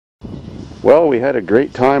Well, we had a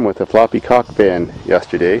great time with the floppy cock van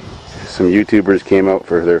yesterday. Some YouTubers came out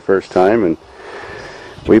for their first time and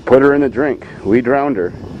we put her in the drink. We drowned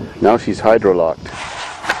her. Now she's hydrolocked.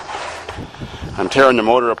 I'm tearing the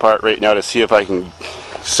motor apart right now to see if I can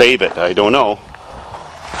save it. I don't know.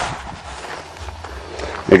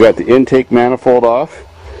 I got the intake manifold off.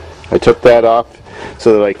 I took that off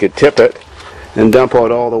so that I could tip it and dump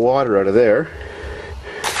out all the water out of there.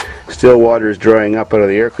 Still water is drying up out of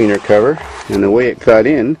the air cleaner cover, and the way it got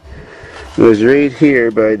in was right here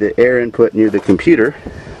by the air input near the computer.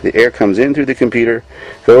 The air comes in through the computer,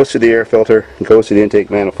 goes to the air filter, goes to the intake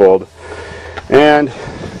manifold, and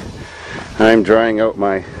I'm drying out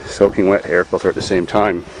my soaking wet air filter at the same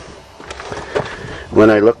time. When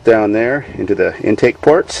I looked down there into the intake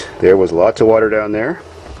ports, there was lots of water down there.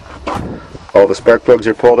 All the spark plugs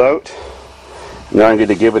are pulled out. Now I'm going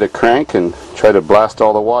to give it a crank and try to blast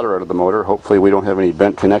all the water out of the motor. Hopefully we don't have any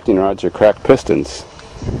bent connecting rods or cracked pistons.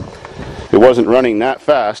 It wasn't running that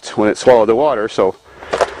fast when it swallowed the water, so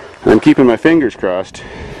I'm keeping my fingers crossed.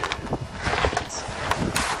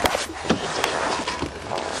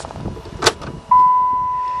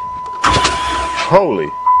 Holy!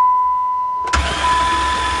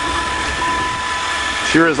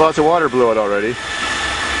 Sure is lots of water blew out already.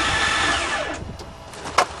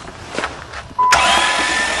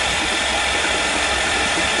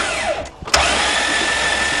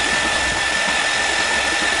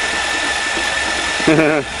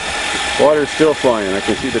 Water's still flying. I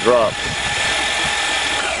can see the drops.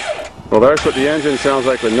 Well, that's what the engine sounds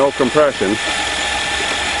like with no compression.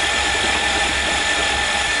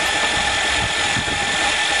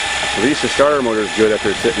 At least the starter motor is good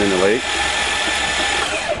after sitting in the lake.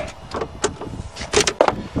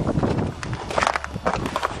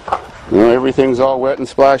 Well, everything's all wet and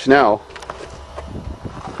splashed now,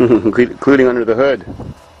 including under the hood,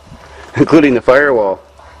 including the firewall.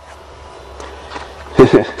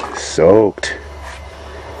 Soaked.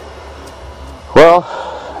 Well,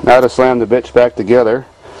 now to slam the bitch back together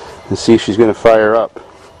and see if she's going to fire up.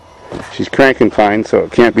 She's cranking fine, so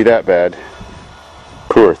it can't be that bad.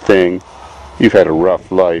 Poor thing. You've had a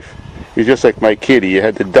rough life. You're just like my kitty. You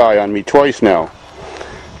had to die on me twice now.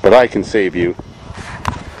 But I can save you.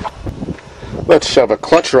 Let's shove a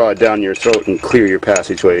clutch rod down your throat and clear your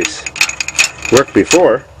passageways. Worked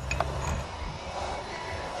before.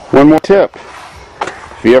 One more tip.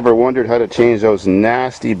 If you ever wondered how to change those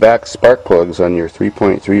nasty back spark plugs on your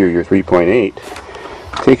 3.3 or your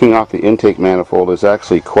 3.8, taking off the intake manifold is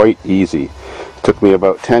actually quite easy. It took me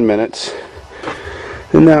about 10 minutes.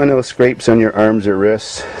 And now no scrapes on your arms or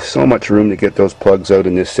wrists. So much room to get those plugs out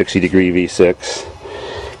in this 60-degree V6.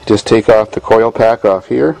 Just take off the coil pack off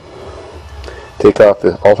here. Take off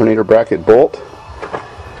the alternator bracket bolt.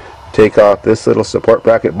 Take off this little support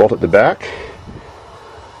bracket bolt at the back.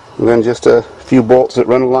 And then just a few bolts that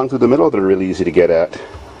run along through the middle that are really easy to get at.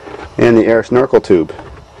 And the air snorkel tube.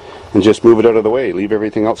 And just move it out of the way. Leave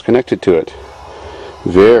everything else connected to it.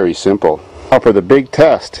 Very simple. Now for the big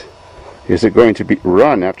test. Is it going to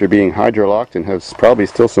run after being hydrolocked and has probably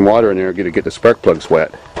still some water in there to get the spark plugs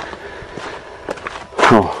wet?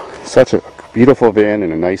 Oh, such a beautiful van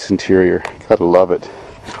and a nice interior. Gotta love it.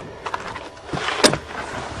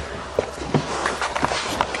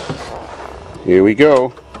 Here we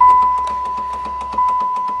go.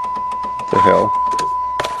 What the hell?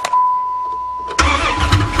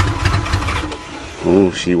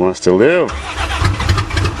 Oh, she wants to live.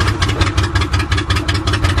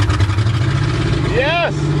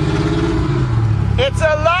 Yes! It's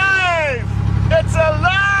alive! It's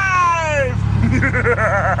alive! You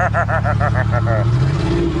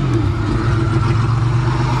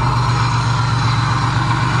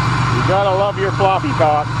gotta love your floppy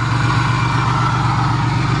cock.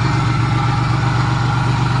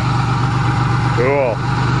 Cool.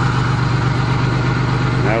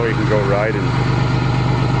 Now we can go riding.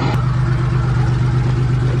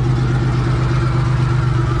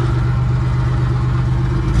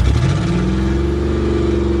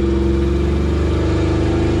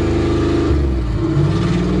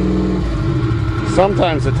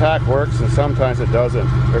 Sometimes the tack works and sometimes it doesn't.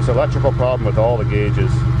 There's an electrical problem with all the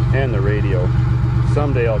gauges and the radio.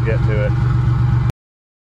 Someday I'll get to it.